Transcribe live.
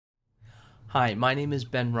Hi, my name is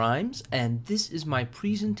Ben Rhymes, and this is my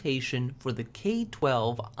presentation for the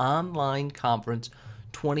K-12 Online Conference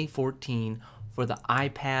 2014 for the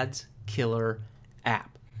iPad's Killer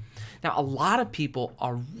app. Now, a lot of people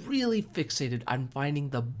are really fixated on finding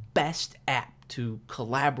the best app to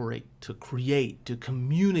collaborate, to create, to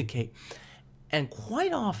communicate, and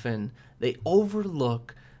quite often they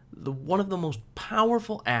overlook one of the most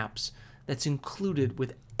powerful apps that's included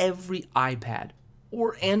with every iPad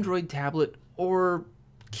or Android tablet or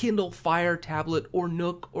Kindle Fire tablet or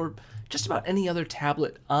Nook or just about any other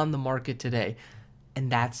tablet on the market today,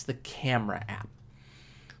 and that's the camera app.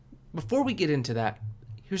 Before we get into that,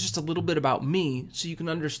 here's just a little bit about me so you can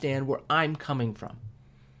understand where I'm coming from.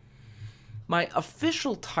 My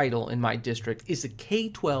official title in my district is a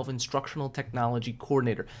K-12 Instructional Technology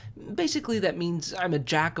Coordinator. Basically, that means I'm a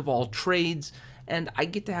jack of all trades, and I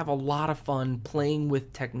get to have a lot of fun playing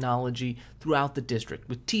with technology throughout the district,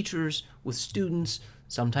 with teachers, with students,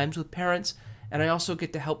 sometimes with parents, and I also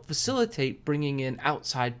get to help facilitate bringing in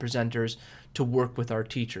outside presenters to work with our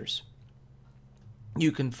teachers.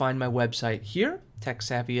 You can find my website here,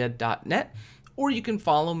 techsavvyed.net, or you can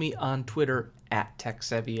follow me on Twitter at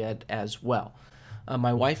techsavvyed as well.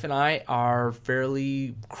 My wife and I are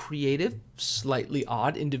fairly creative, slightly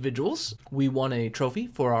odd individuals. We won a trophy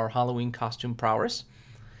for our Halloween costume prowess.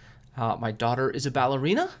 My daughter is a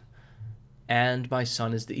ballerina, and my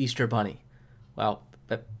son is the Easter Bunny. Well,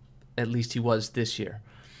 at least he was this year.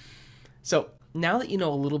 So now that you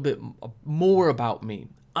know a little bit more about me,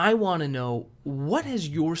 I want to know, what has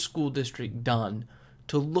your school district done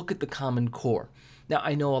to look at the Common Core? Now,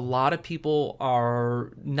 I know a lot of people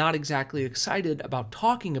are not exactly excited about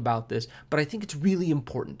talking about this, but I think it's really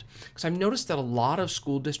important because I've noticed that a lot of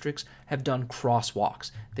school districts have done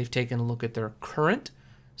crosswalks. They've taken a look at their current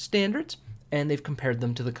standards and they've compared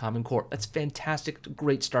them to the Common Core. That's fantastic,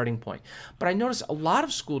 great starting point. But I notice a lot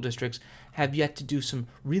of school districts have yet to do some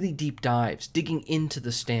really deep dives, digging into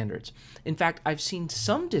the standards. In fact, I've seen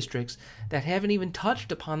some districts that haven't even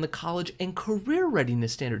touched upon the college and career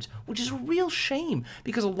readiness standards, which is a real shame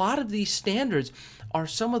because a lot of these standards are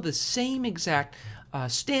some of the same exact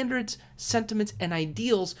standards, sentiments, and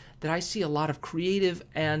ideals that I see a lot of creative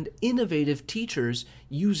and innovative teachers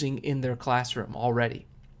using in their classroom already.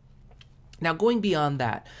 Now, going beyond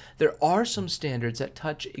that, there are some standards that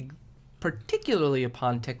touch particularly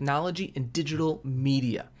upon technology and digital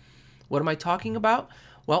media. What am I talking about?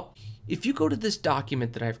 Well, if you go to this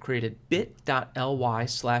document that I've created,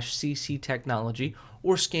 bit.ly/cctechnology,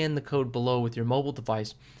 or scan the code below with your mobile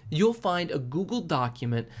device, you'll find a Google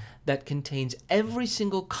document that contains every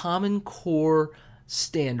single Common Core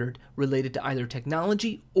standard related to either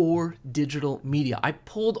technology or digital media. I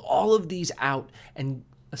pulled all of these out and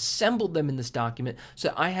assembled them in this document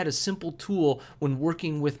so I had a simple tool when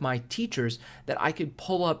working with my teachers that I could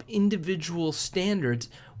pull up individual standards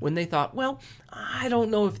when they thought, well, I don't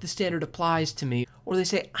know if the standard applies to me, or they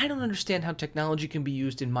say, I don't understand how technology can be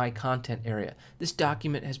used in my content area. This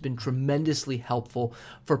document has been tremendously helpful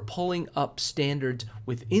for pulling up standards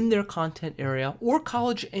within their content area or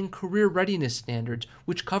college and career readiness standards,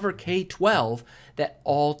 which cover K-12, that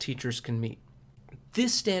all teachers can meet.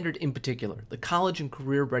 This standard in particular, the College and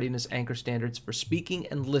Career Readiness Anchor Standards for Speaking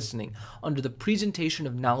and Listening under the Presentation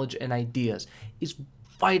of Knowledge and Ideas, is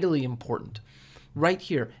vitally important. Right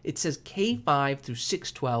here, it says K-5 through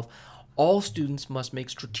 6-12, all students must make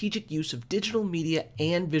strategic use of digital media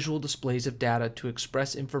and visual displays of data to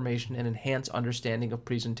express information and enhance understanding of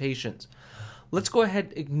presentations. Let's go ahead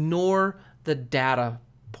and ignore the data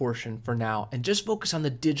portion for now and just focus on the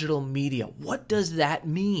digital media. What does that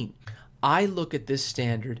mean? I look at this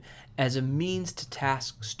standard as a means to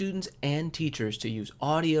task students and teachers to use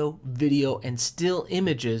audio, video, and still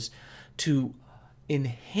images to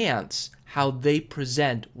enhance how they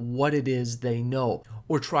present what it is they know,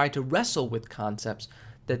 or try to wrestle with concepts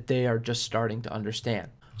that they are just starting to understand.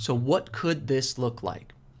 So what could this look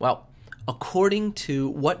like? Well, according to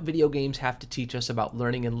What Video Games Have to Teach Us About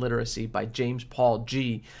Learning and Literacy by James Paul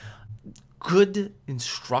G., good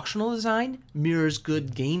instructional design mirrors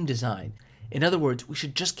good game design. In other words, we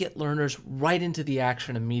should just get learners right into the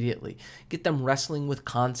action immediately. Get them wrestling with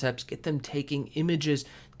concepts, get them taking images,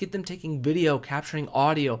 get them taking video, capturing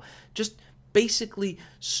audio, just basically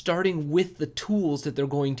starting with the tools that they're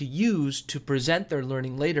going to use to present their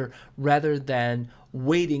learning later, rather than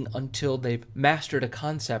waiting until they've mastered a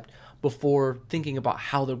concept before thinking about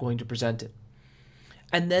how they're going to present it.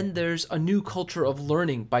 And then there's A New Culture of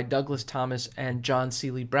Learning by Douglas Thomas and John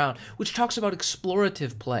Seeley Brown, which talks about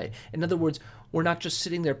explorative play. In other words, We're not just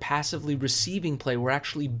sitting there passively receiving play, we're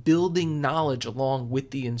actually building knowledge along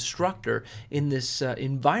with the instructor in this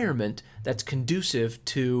environment that's conducive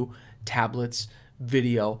to tablets,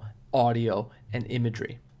 video, audio, and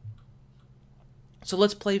imagery. So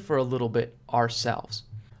let's play for a little bit ourselves.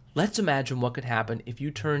 Let's imagine what could happen if you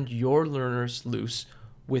turned your learners loose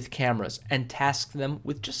with cameras and tasked them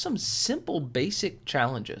with just some simple basic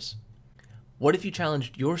challenges. What if you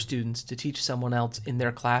challenged your students to teach someone else in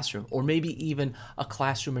their classroom, or maybe even a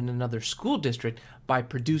classroom in another school district, by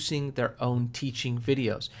producing their own teaching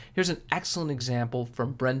videos? Here's an excellent example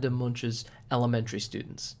from Brenda Munch's elementary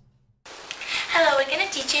students. Hello, we're going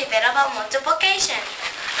to teach you a bit about multiplication.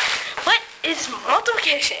 What is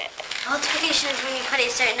multiplication? Multiplication is when you put a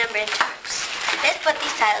certain number into groups. Let's put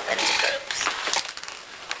these tiles into groups.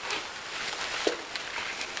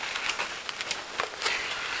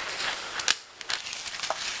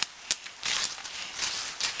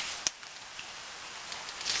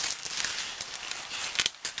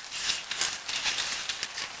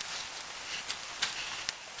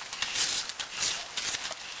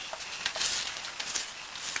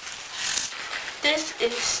 This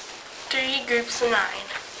is 3 groups of 9.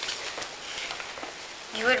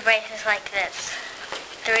 You would write this like this.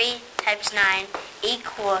 3 times 9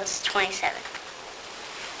 equals 27.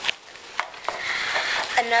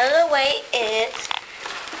 Another way is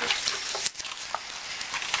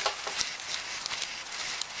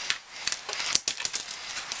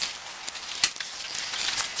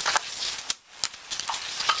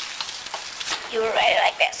you would write it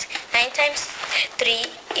like this. 9 times 3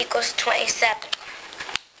 equals 27.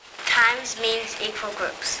 Times means equal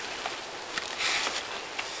groups.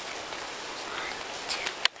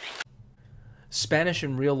 Spanish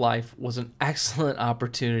in Real Life was an excellent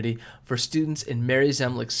opportunity for students in Mary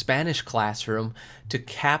Zemlich's Spanish classroom to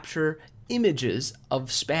capture images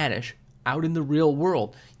of Spanish out in the real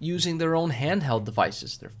world using their own handheld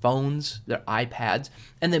devices, their phones, their iPads,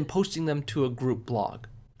 and then posting them to a group blog.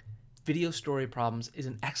 Video story problems is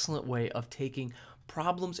an excellent way of taking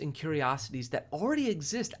problems and curiosities that already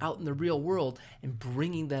exist out in the real world and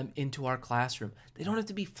bringing them into our classroom. They don't have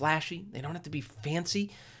to be flashy, they don't have to be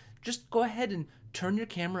fancy. Just go ahead and turn your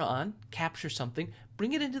camera on, capture something,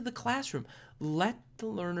 bring it into the classroom. Let the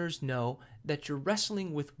learners know that you're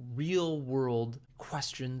wrestling with real-world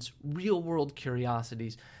questions, real-world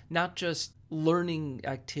curiosities, not just learning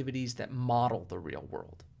activities that model the real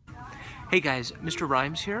world. Hey guys, Mr.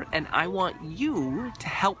 Rhymes here, and I want you to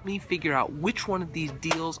help me figure out which one of these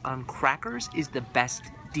deals on crackers is the best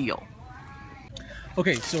deal.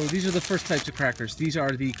 Okay, so these are the first types of crackers. These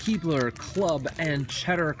are the Keebler, Club, and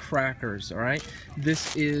Cheddar crackers, all right?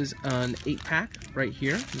 This is an 8-pack right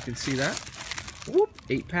here. You can see that. Whoop,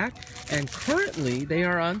 8-pack. And currently, they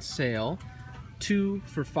are on sale, 2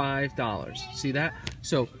 for $5. See that?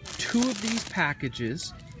 So 2 of these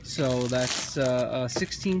packages, so that's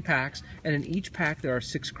 16 packs, and in each pack there are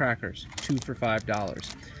 6 crackers, 2 for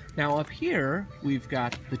 $5. Now up here, we've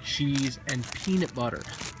got the cheese and peanut butter.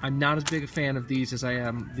 I'm not as big a fan of these as I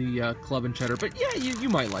am the Club and Cheddar, but yeah, you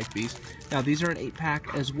might like these. Now these are an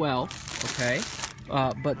 8-pack as well, okay?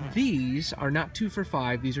 But these are not 2 for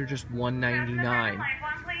 $5, these are just $1.99.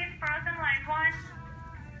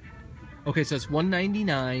 Okay, so it's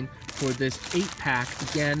 $1.99 for this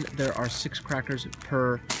 8-pack. Again, there are 6 crackers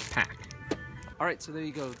per pack. All right, so there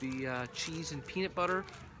you go, the cheese and peanut butter,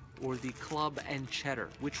 or the Club and Cheddar.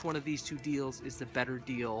 Which one of these 2 deals is the better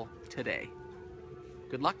deal today?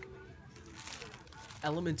 Good luck.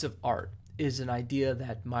 Elements of art is an idea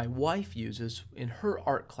that my wife uses in her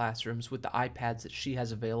art classrooms with the iPads that she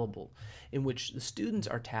has available, in which the students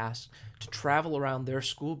are tasked to travel around their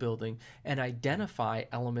school building and identify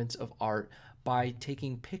elements of art by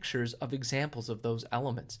taking pictures of examples of those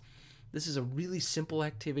elements. This is a really simple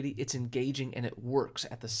activity, it's engaging, and it works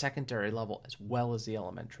at the secondary level as well as the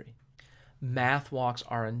elementary. Math walks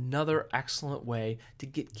are another excellent way to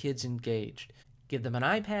get kids engaged. Give them an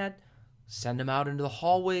iPad, send them out into the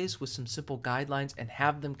hallways with some simple guidelines, and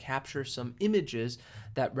have them capture some images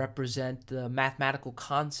that represent the mathematical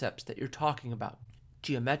concepts that you're talking about.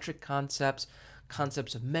 Geometric concepts,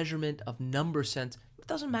 concepts of measurement, of number sense, it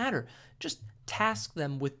doesn't matter. Just task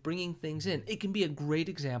them with bringing things in. It can be a great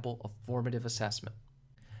example of formative assessment.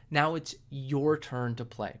 Now it's your turn to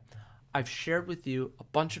play. I've shared with you a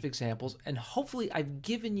bunch of examples, and hopefully I've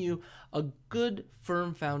given you a good,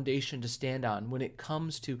 firm foundation to stand on when it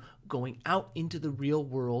comes to going out into the real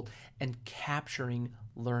world and capturing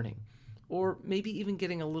learning. Or maybe even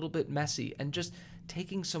getting a little bit messy and just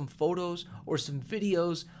taking some photos or some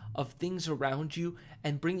videos of things around you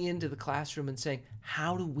and bringing it into the classroom and saying,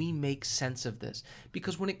 how do we make sense of this?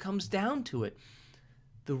 Because when it comes down to it,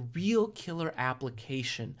 the real killer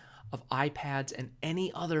application of iPads and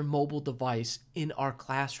any other mobile device in our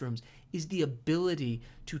classrooms is the ability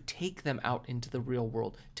to take them out into the real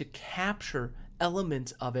world, to capture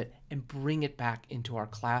elements of it and bring it back into our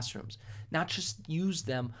classrooms. Not just use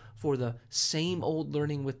them for the same old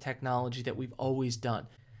learning with technology that we've always done.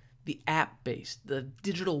 The app-based, the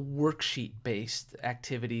digital worksheet-based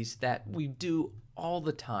activities that we do all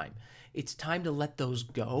the time. It's time to let those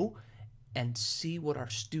go and see what our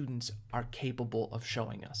students are capable of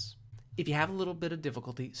showing us. If you have a little bit of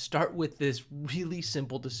difficulty, start with this really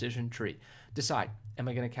simple decision tree. Decide, am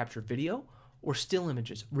I going to capture video or still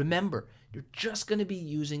images? Remember, you're just going to be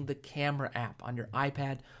using the camera app on your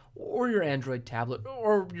iPad or your Android tablet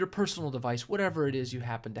or your personal device, whatever it is you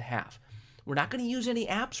happen to have. We're not going to use any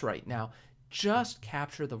apps right now. Just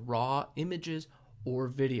capture the raw images or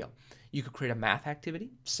video. You could create a math activity,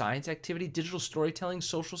 science activity, digital storytelling,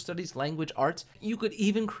 social studies, language arts. You could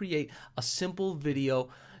even create a simple video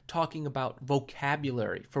talking about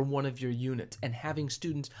vocabulary for one of your units and having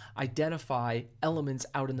students identify elements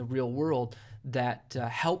out in the real world that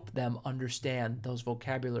help them understand those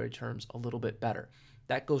vocabulary terms a little bit better.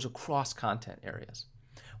 That goes across content areas.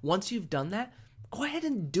 Once you've done that, go ahead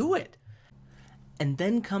and do it. And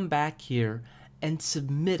then come back here and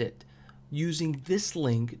submit it using this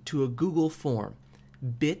link to a Google form,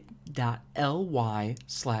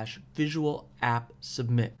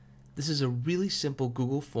 bit.ly/visualappsubmit. This is a really simple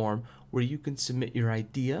Google form where you can submit your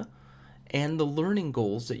idea and the learning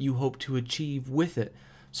goals that you hope to achieve with it,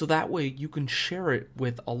 so that way you can share it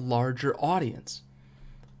with a larger audience.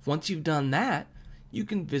 Once you've done that, you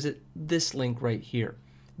can visit this link right here,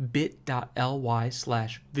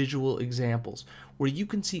 bit.ly/visualexamples, where you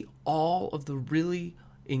can see all of the really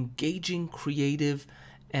engaging, creative,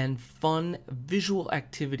 and fun visual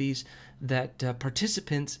activities that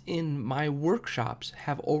participants in my workshops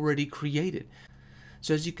have already created.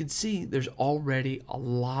 So as you can see, there's already a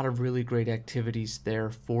lot of really great activities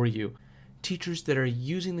there for you. Teachers that are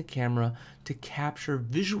using the camera to capture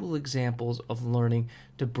visual examples of learning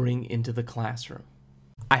to bring into the classroom.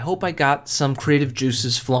 I hope I got some creative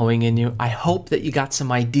juices flowing in you. I hope that you got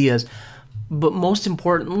some ideas, but most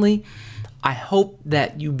importantly, I hope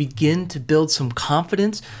that you begin to build some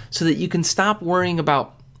confidence so that you can stop worrying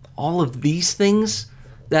about all of these things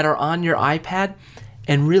that are on your iPad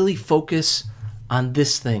and really focus on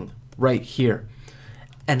this thing right here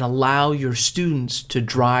and allow your students to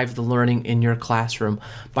drive the learning in your classroom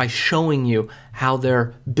by showing you how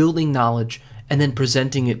they're building knowledge and then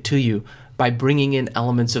presenting it to you by bringing in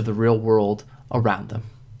elements of the real world around them.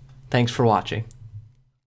 Thanks for watching.